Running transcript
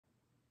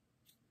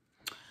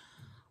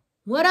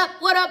What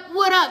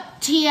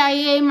up,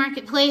 TIA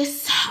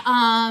Marketplace?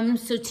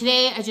 So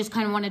today I just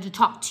kind of wanted to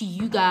talk to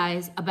you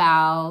guys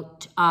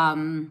about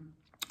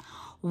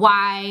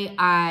why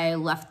I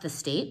left the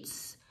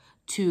States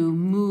to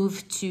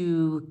move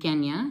to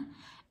Kenya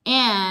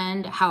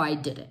and how I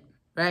did it,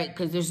 right?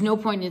 Because there's no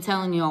point in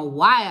telling you all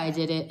why I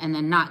did it and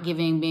then not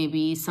giving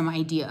maybe some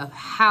idea of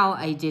how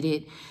I did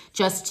it,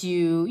 just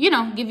to,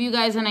 give you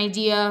guys an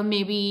idea.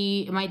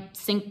 Maybe it might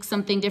sink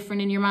something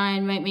different in your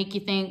mind, might make you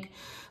think.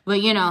 But,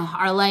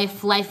 our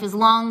life is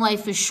long,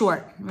 life is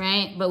short,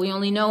 right? But we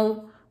only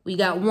know we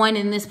got one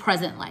in this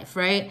present life,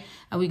 right?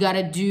 And we got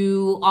to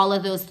do all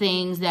of those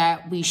things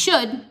that we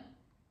should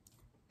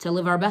to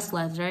live our best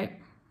lives, right?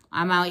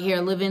 I'm out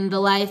here living the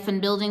life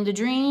and building the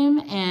dream,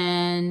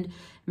 and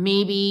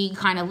maybe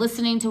kind of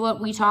listening to what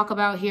we talk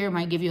about here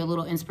might give you a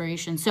little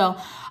inspiration. So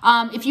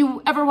if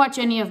you ever watch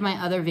any of my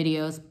other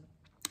videos,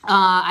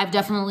 I've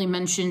definitely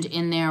mentioned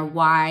in there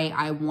why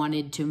I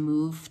wanted to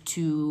move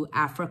to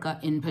Africa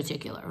in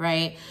particular,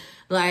 right?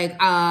 Like,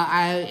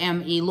 I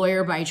am a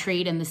lawyer by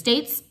trade in the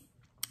States,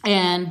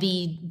 and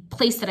the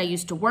place that I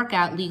used to work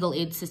at, Legal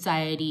Aid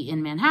Society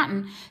in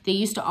Manhattan, they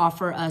used to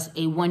offer us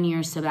a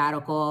 1-year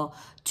sabbatical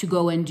to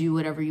go and do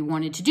whatever you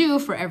wanted to do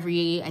for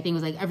every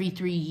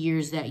 3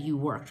 years that you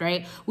worked,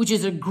 right? Which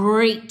is a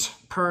great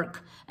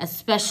perk,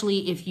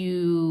 especially if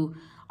you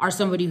are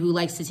somebody who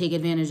likes to take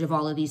advantage of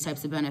all of these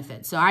types of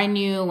benefits. So I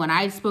knew when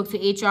I spoke to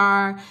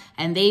HR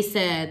and they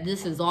said,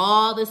 this is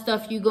all the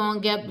stuff you gonna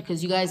get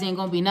because you guys ain't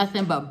gonna be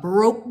nothing but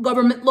broke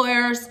government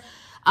lawyers.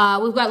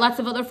 We've got lots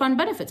of other fun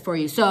benefits for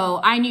you. So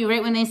I knew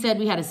right when they said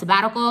we had a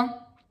sabbatical,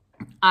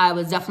 I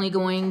was definitely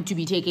going to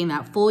be taking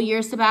that full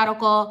year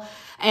sabbatical.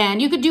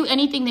 And you could do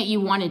anything that you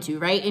wanted to,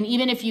 right? And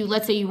even if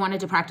let's say you wanted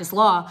to practice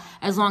law,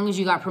 as long as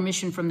you got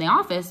permission from the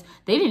office,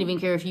 they didn't even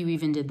care if you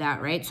even did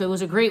that, right? So it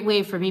was a great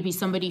way for maybe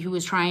somebody who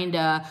was trying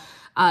to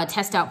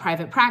test out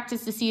private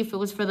practice to see if it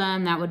was for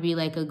them. That would be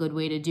like a good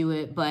way to do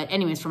it. But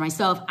anyways, for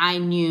myself, I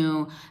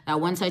knew that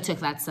once I took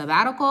that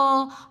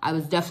sabbatical, I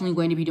was definitely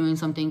going to be doing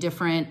something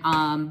different.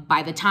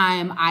 By the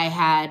time I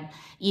had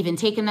even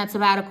taken that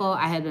sabbatical,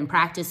 I had been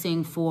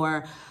practicing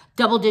for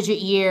double-digit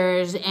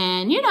years,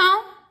 and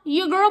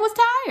your girl was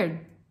tired.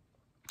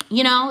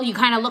 You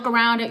kind of look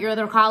around at your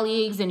other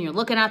colleagues and you're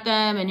looking at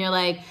them and you're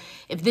like,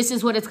 if this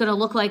is what it's going to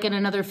look like in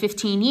another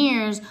 15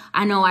 years,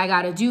 I know I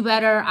got to do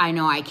better. I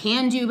know I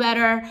can do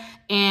better.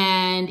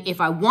 And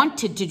if I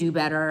wanted to do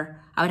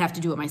better, I would have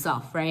to do it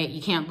myself, right?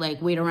 You can't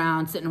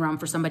sitting around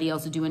for somebody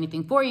else to do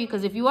anything for you,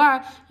 because if you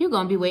are, you're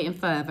going to be waiting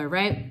forever,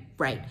 right?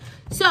 Right.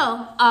 So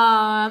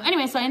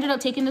anyway, so I ended up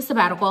taking the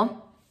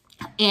sabbatical,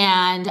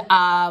 and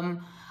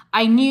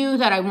I knew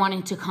that I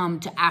wanted to come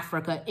to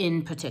Africa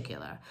in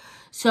particular.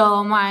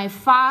 So my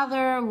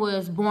father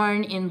was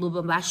born in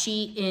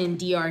Lubumbashi in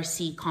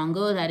DRC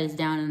Congo, that is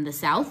down in the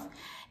south.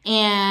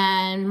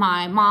 And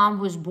my mom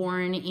was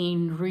born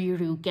in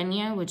Ruiru,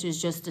 Kenya, which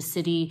is just a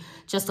city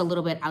just a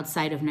little bit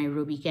outside of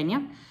Nairobi,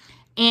 Kenya.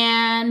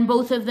 And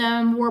both of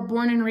them were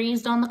born and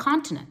raised on the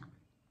continent.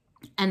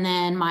 And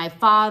then my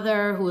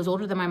father, who was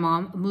older than my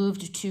mom,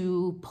 moved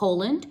to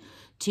Poland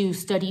to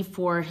study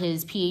for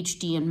his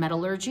PhD in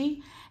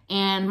metallurgy.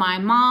 And my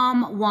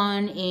mom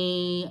won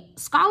a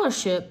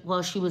scholarship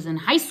while she was in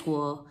high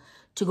school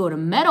to go to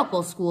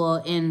medical school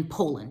in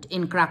Poland,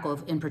 in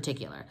Krakow in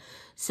particular.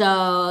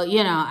 So,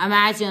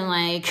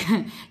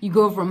 imagine you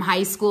go from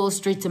high school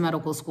straight to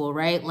medical school,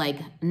 right? Like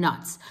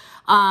nuts.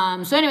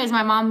 So anyways,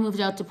 my mom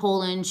moved out to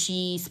Poland.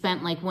 She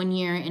spent 1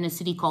 year in a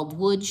city called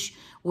Łódź,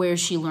 where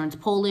she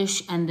learned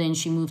Polish. And then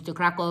she moved to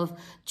Krakow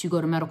to go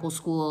to medical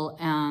school,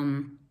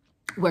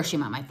 where she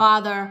met my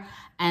father.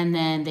 And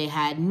then they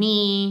had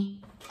me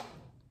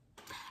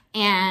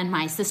and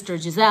my sister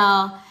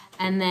Giselle,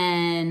 and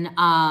then,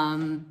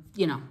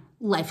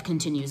 life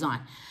continues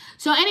on.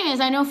 So anyways,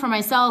 I know for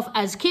myself,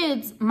 as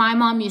kids, my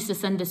mom used to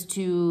send us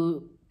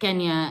to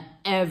Kenya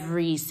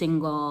every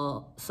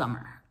single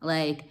summer,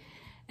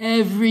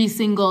 every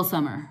single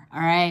summer, all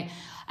right?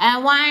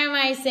 And why am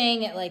I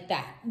saying it like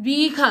that?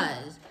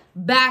 Because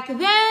back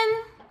then,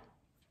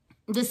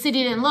 the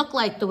city didn't look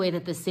like the way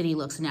that the city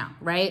looks now,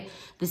 right?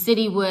 The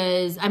city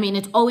was,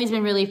 it's always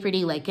been really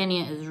pretty.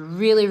 Kenya is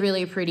really,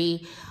 really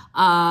pretty.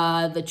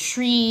 The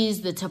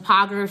trees, the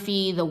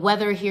topography, the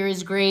weather here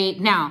is great.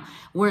 Now,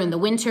 we're in the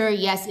winter.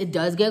 Yes, it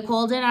does get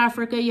cold in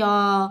Africa,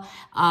 y'all.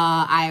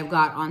 I've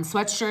got on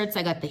sweatshirts.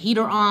 I got the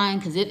heater on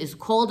because it is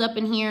cold up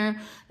in here.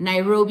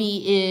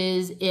 Nairobi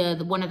is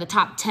one of the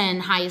top 10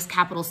 highest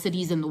capital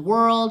cities in the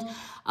world.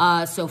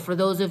 So for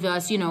those of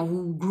us,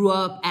 who grew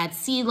up at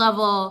sea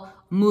level,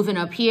 moving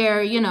up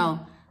here,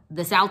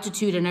 this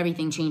altitude and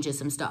everything changes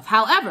some stuff.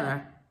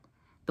 However,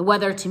 the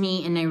weather to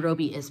me in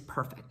Nairobi is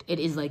perfect. It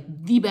is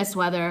the best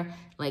weather,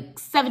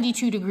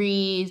 72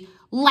 degrees,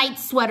 light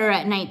sweater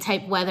at night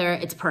type weather.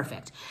 It's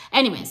perfect.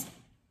 Anyways,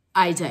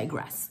 I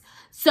digress.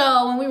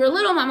 So when we were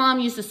little, my mom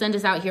used to send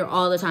us out here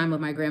all the time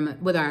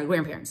with our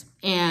grandparents.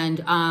 And,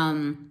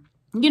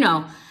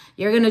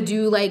 you're going to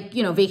do like,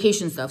 you know,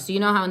 vacation stuff. So you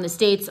know how in the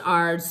States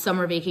our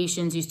summer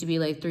vacations used to be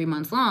like 3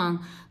 months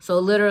long. So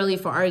literally,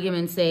 for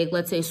argument's sake,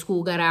 let's say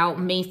school got out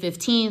May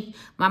 15th.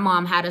 My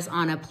mom had us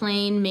on a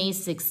plane May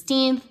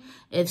 16th.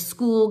 If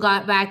school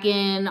got back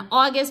in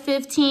August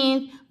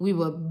 15th, we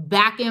were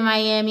back in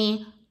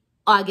Miami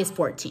August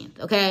 14th,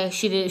 okay?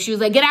 She was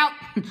like, get out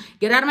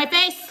of my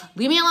face,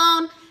 leave me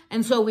alone.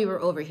 And so we were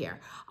over here.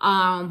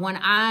 When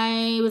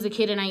I was a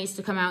kid and I used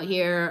to come out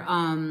here,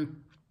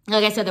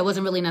 like I said, there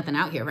wasn't really nothing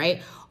out here,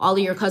 right? All of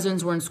your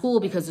cousins were in school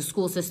because the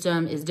school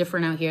system is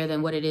different out here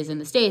than what it is in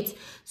the States.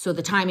 So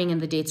the timing and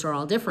the dates are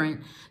all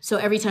different. So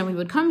every time we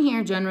would come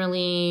here,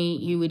 generally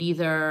you would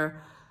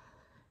either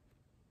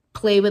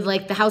play with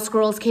like the house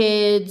girls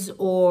kids,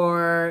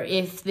 or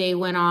if they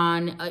went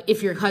on,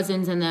 if your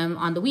cousins and them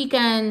on the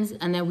weekends,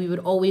 and then we would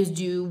always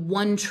do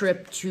one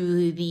trip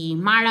to the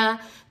Mara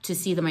to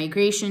see the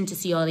migration, to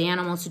see all the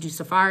animals, to do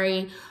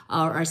safari,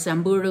 or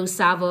Samburu,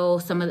 Savo,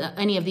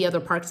 any of the other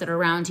parks that are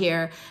around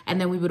here.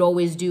 And then we would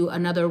always do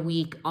another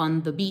week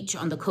on the beach,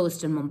 on the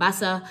coast in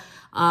Mombasa.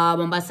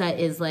 Mombasa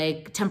is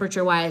like,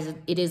 temperature-wise,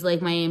 it is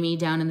like Miami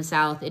down in the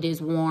south. It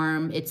is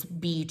warm, it's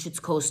beach, it's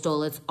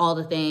coastal, it's all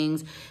the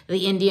things.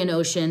 The Indian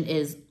Ocean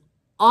is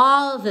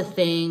all the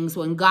things.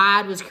 When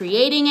God was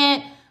creating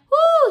it,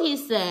 whoo, he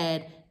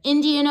said,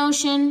 Indian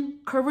Ocean,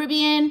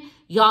 Caribbean,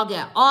 y'all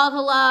get all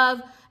the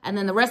love, and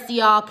then the rest of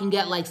y'all can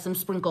get like some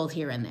sprinkled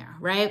here and there,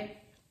 right?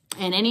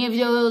 And any of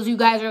those you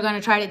guys are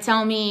gonna try to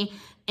tell me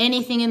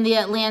anything in the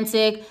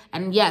Atlantic,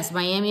 and yes,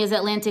 Miami is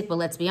Atlantic, but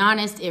let's be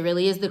honest, it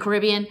really is the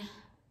Caribbean.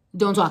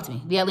 Don't talk to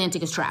me. The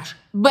Atlantic is trash.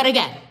 But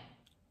again,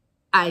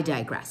 I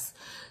digress.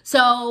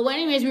 So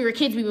anyways, we were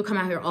kids. We would come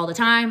out here all the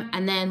time.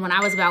 And then when I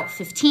was about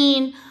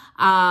 15,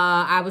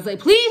 I was like,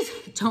 please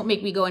don't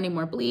make me go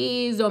anymore.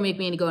 Please don't make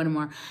me go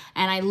anymore.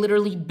 And I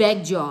literally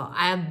begged y'all.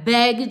 I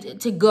begged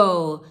to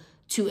go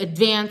to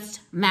advanced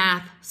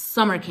math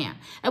summer camp.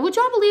 And would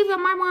y'all believe that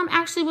my mom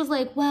actually was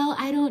like, well,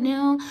 I don't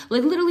know.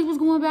 Like literally was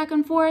going back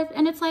and forth.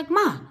 And it's like,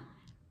 Ma,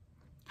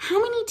 how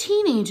many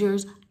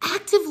teenagers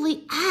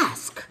actively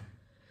ask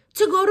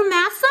to go to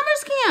math summer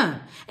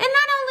camp? And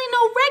not only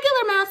no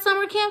regular math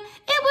summer camp,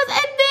 it was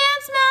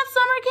advanced math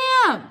summer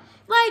camp.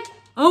 Like,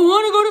 I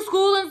want to go to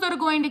school instead of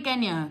going to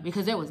Kenya,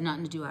 because there was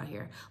nothing to do out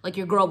here. Like,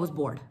 your girl was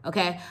bored,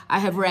 okay? I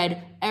have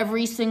read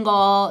every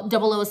single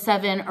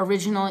 007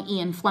 original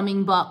Ian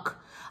Fleming book.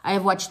 I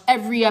have watched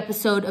every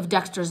episode of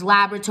Dexter's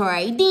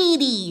Laboratory. Dee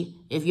Dee.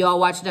 If y'all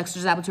watch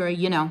Dexter's Laboratory,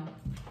 you know.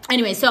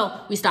 Anyway, so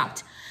we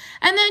stopped.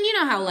 And then you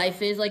know how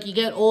life is. Like, you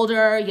get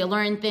older, you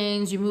learn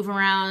things, you move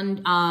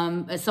around.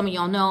 As some of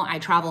y'all know, I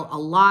travel a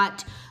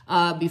lot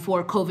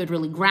before COVID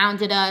really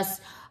grounded us.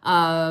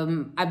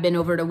 I've been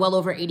over to well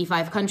over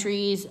 85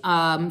 countries,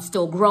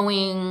 still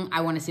growing.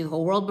 I want to see the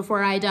whole world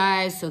before I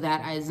die. So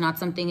that is not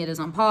something that is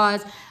on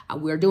pause.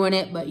 We're doing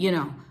it, but you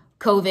know,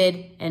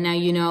 COVID, and now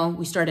you know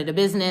we started a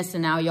business,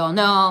 and now y'all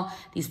know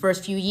these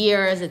first few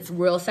years it's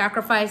real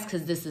sacrifice,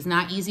 because this is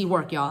not easy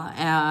work, y'all.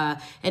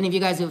 And if you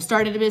guys have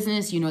started a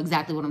business, you know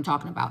exactly what I'm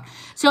talking about.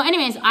 So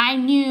anyways, I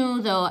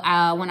knew though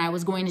when I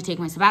was going to take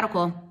my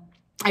sabbatical,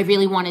 I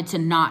really wanted to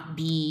not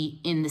be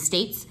in the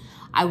States.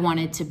 I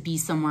wanted to be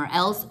somewhere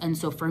else. And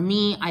so for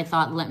me, I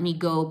thought, let me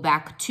go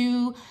back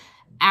to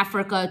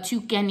Africa,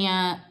 to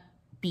Kenya,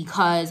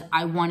 because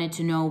I wanted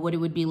to know what it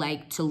would be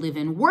like to live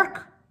and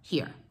work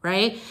here,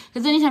 right?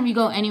 Because anytime you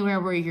go anywhere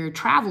where you're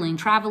traveling,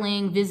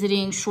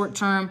 visiting, short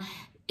term,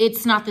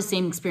 it's not the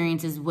same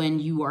experience as when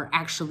you are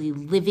actually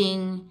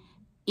living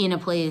in a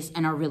place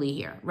and are really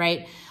here,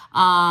 right?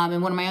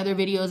 In one of my other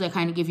videos, I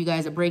kind of give you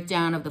guys a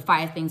breakdown of the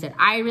 5 things that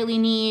I really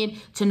need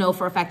to know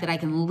for a fact that I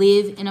can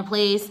live in a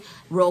place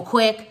real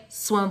quick: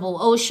 swimmable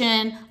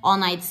ocean,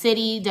 all-night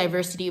city,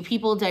 diversity of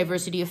people,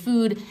 diversity of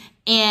food,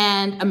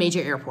 and a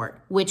major airport,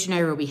 which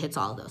Nairobi hits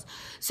all of those.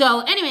 So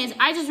anyways,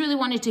 I just really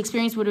wanted to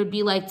experience what it would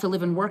be like to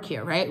live and work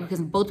here, right?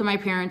 Because both of my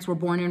parents were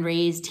born and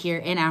raised here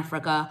in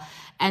Africa.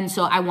 And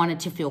so I wanted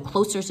to feel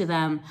closer to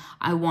them.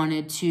 I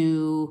wanted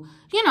to,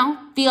 you know,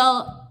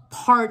 feel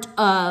part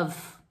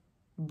of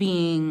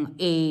being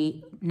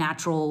a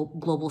natural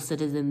global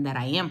citizen that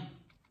I am.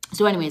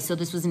 So anyways, so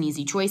this was an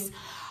easy choice.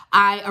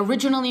 I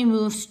originally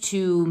moved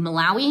to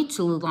Malawi,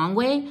 to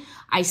Lilongwe.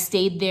 I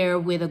stayed there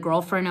with a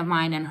girlfriend of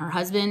mine and her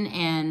husband,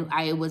 and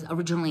I was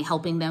originally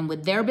helping them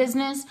with their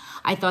business.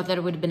 I thought that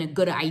it would have been a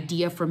good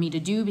idea for me to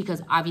do,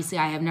 because obviously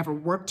I have never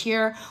worked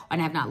here and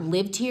I have not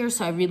lived here.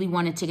 So I really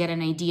wanted to get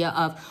an idea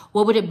of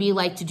what would it be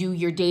like to do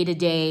your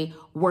day-to-day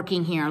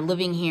working here,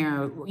 living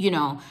here, you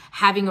know,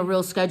 having a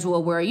real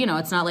schedule where, you know,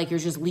 it's not like you're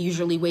just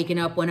leisurely waking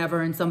up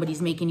whenever and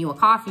somebody's making you a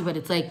coffee, but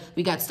it's like,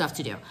 we got stuff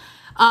to do.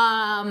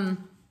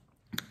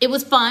 It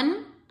was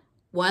fun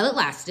while it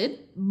lasted,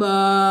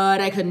 but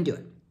I couldn't do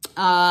it.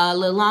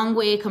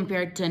 Lilongwe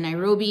compared to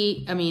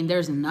Nairobi, I mean,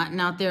 there's nothing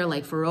out there,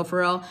 like for real, for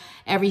real.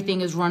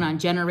 Everything is run on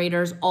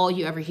generators. All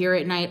you ever hear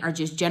at night are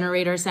just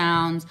generator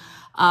sounds.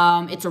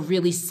 It's a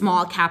really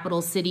small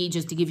capital city,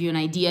 just to give you an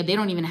idea. They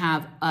don't even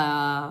have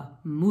a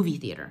movie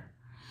theater.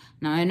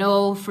 Now, I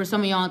know for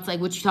some of y'all, it's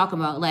like, what you talking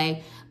about?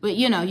 Like, but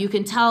you know, you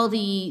can tell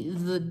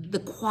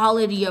the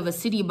quality of a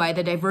city by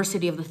the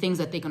diversity of the things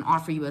that they can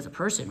offer you as a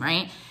person,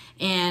 right?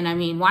 And I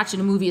mean, watching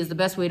a movie is the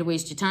best way to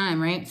waste your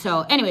time, right?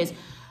 So anyways,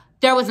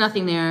 there was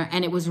nothing there,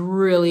 and it was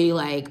really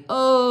like,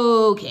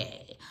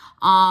 okay.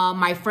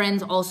 My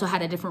friends also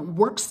had a different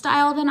work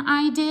style than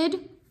I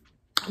did,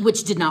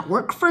 which did not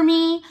work for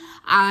me.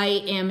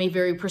 I am a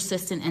very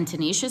persistent and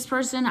tenacious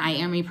person. I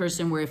am a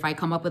person where if I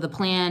come up with a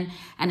plan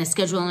and a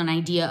schedule and an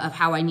idea of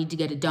how I need to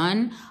get it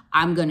done,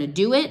 I'm gonna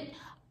do it.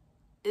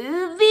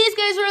 These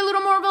guys were a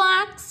little more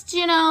relaxed,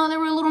 you know, they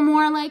were a little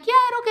more like, yeah,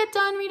 it'll get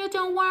done, Rita,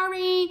 don't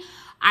worry.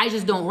 I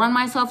just don't run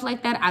myself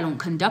like that. I don't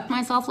conduct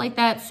myself like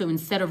that. So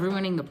instead of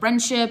ruining the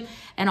friendship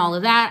and all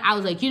of that, I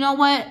was like, you know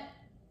what?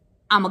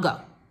 I'm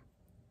gonna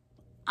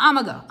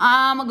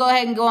go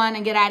ahead and go on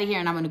and get out of here,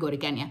 and I'm gonna go to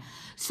Kenya.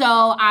 So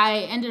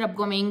I ended up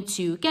going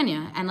to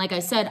Kenya. And like I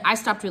said, I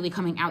stopped really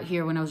coming out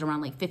here when I was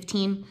around like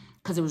 15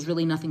 because there was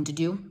really nothing to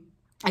do.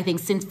 I think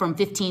since from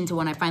 15 to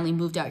when I finally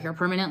moved out here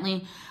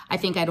permanently, I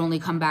think I'd only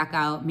come back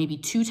out maybe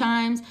 2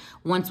 times.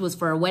 Once was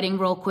for a wedding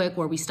real quick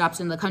where we stopped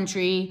in the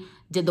country,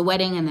 did the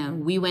wedding, and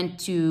then we went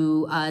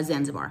to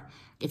Zanzibar.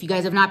 If you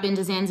guys have not been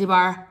to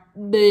Zanzibar,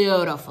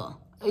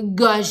 beautiful,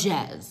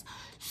 gorgeous.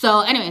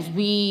 So anyways,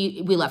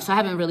 we left. So I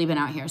haven't really been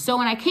out here. So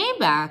when I came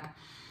back,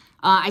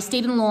 I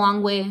stayed in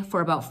Lilongwe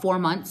for about 4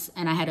 months,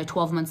 and I had a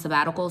 12-month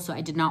sabbatical, so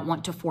I did not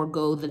want to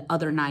forego the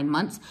other 9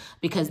 months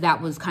because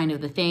that was kind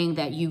of the thing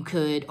that you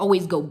could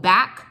always go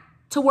back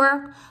to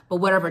work, but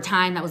whatever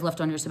time that was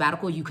left on your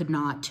sabbatical, you could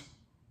not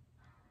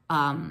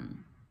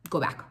go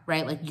back,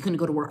 right? Like you couldn't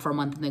go to work for a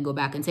month and then go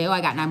back and say, oh,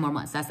 I got 9 more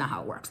months. That's not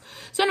how it works.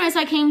 So anyways,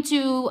 I came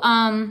to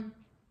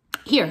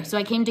here. So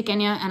I came to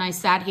Kenya and I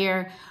sat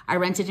here. I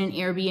rented an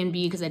Airbnb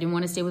because I didn't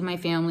want to stay with my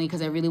family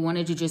because I really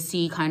wanted to just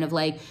see kind of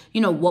like,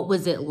 you know, what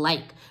was it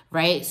like,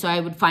 right? So I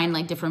would find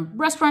like different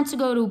restaurants to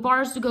go to,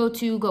 bars to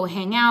go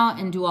hang out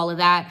and do all of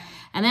that.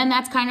 And then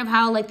that's kind of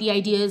how like the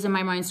ideas in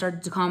my mind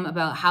started to come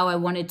about how I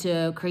wanted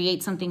to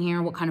create something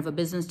here. What kind of a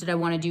business did I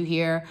want to do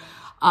here?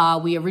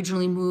 We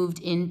originally moved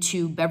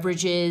into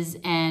beverages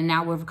and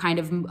now we've kind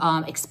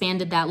of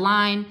expanded that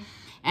line.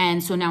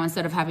 And so now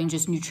instead of having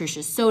just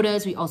nutritious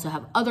sodas, we also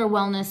have other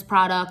wellness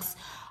products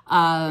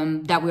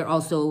that we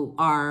also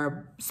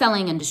are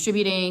selling and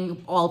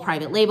distributing, all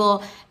private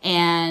label.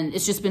 And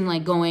it's just been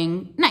like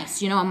going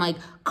nice. You know, I'm like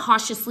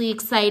cautiously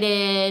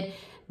excited,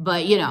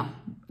 but you know,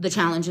 the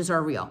challenges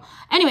are real.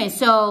 Anyway,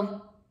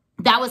 so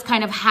that was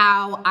kind of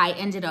how I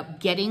ended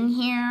up getting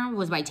here,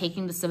 was by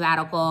taking the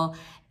sabbatical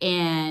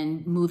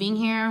and moving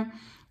here.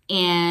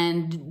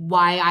 And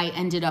why I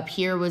ended up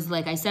here was,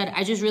 like I said,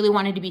 I just really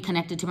wanted to be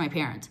connected to my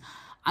parents.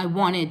 I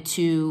wanted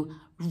to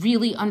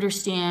really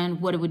understand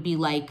what it would be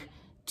like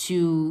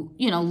to,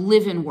 you know,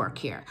 live and work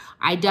here.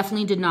 I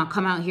definitely did not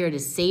come out here to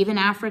save an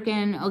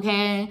African,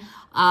 okay?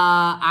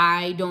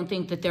 I don't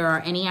think that there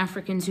are any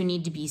Africans who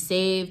need to be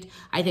saved.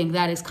 I think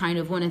that is kind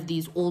of one of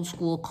these old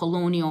school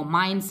colonial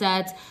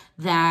mindsets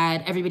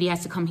that everybody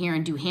has to come here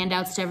and do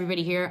handouts to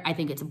everybody here. I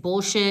think it's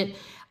bullshit.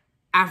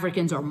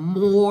 Africans are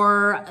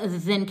more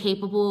than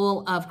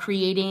capable of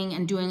creating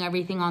and doing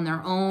everything on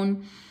their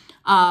own.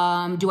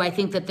 Do I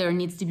think that there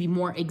needs to be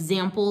more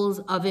examples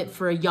of it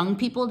for young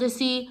people to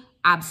see?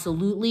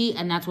 Absolutely.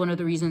 And that's one of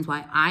the reasons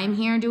why I'm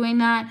here doing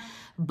that.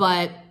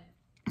 But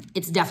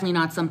it's definitely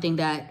not something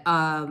that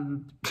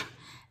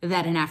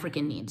that an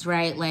African needs,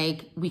 right?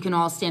 Like, we can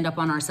all stand up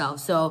on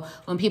ourselves. So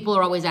when people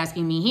are always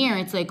asking me here,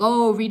 it's like,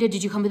 oh, Rita,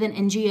 did you come with an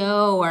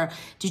NGO? Or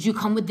did you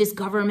come with this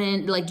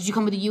government? Like, did you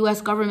come with the US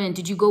government?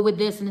 Did you go with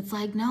this? And it's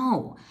like,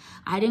 no,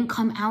 I didn't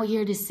come out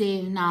here to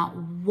save not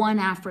one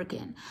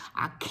African.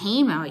 I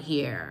came out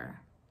here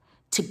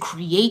to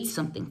create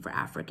something for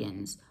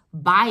Africans,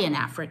 by an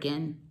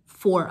African,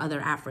 for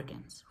other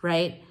Africans,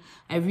 right?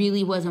 It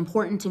really was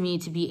important to me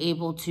to be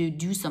able to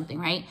do something,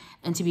 right?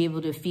 And to be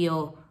able to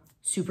feel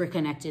super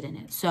connected in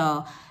it.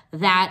 So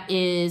that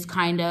is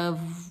kind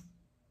of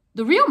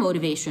the real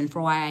motivation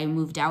for why I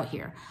moved out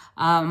here.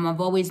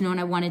 I've always known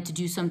I wanted to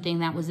do something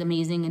that was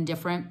amazing and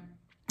different.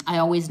 I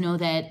always know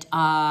that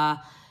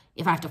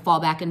if I have to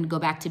fall back and go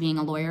back to being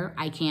a lawyer,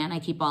 I can. I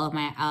keep all of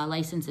my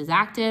licenses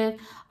active.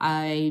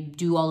 I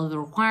do all of the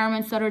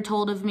requirements that are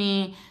told of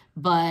me,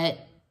 but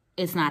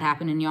it's not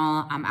happening,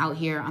 y'all. I'm out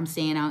here. I'm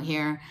staying out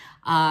here.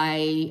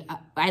 I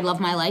love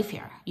my life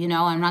here. You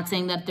know, I'm not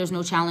saying that there's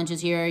no challenges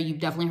here. You've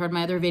definitely heard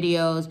my other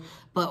videos,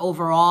 but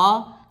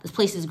overall, this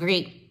place is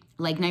great.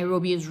 Like,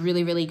 Nairobi is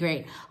really, really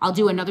great. I'll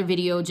do another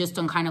video just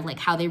on kind of like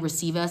how they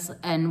receive us.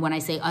 And when I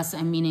say us,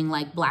 I'm meaning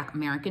like Black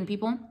American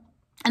people.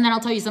 And then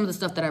I'll tell you some of the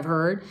stuff that I've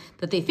heard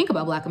that they think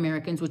about Black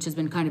Americans, which has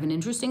been kind of an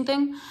interesting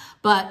thing.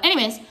 But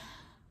anyways,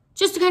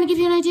 just to kind of give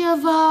you an idea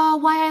of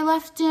why I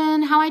left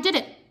and how I did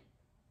it.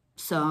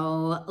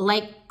 So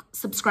like,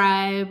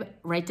 subscribe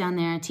right down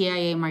there,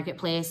 TIA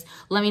Marketplace.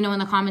 Let me know in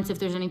the comments if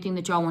there's anything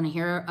that y'all want to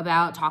hear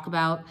about, talk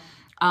about.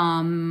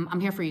 I'm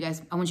here for you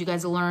guys. I want you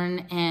guys to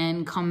learn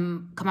and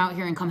come out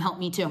here and come help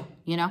me too,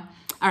 you know?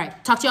 All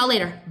right, talk to y'all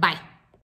later. Bye.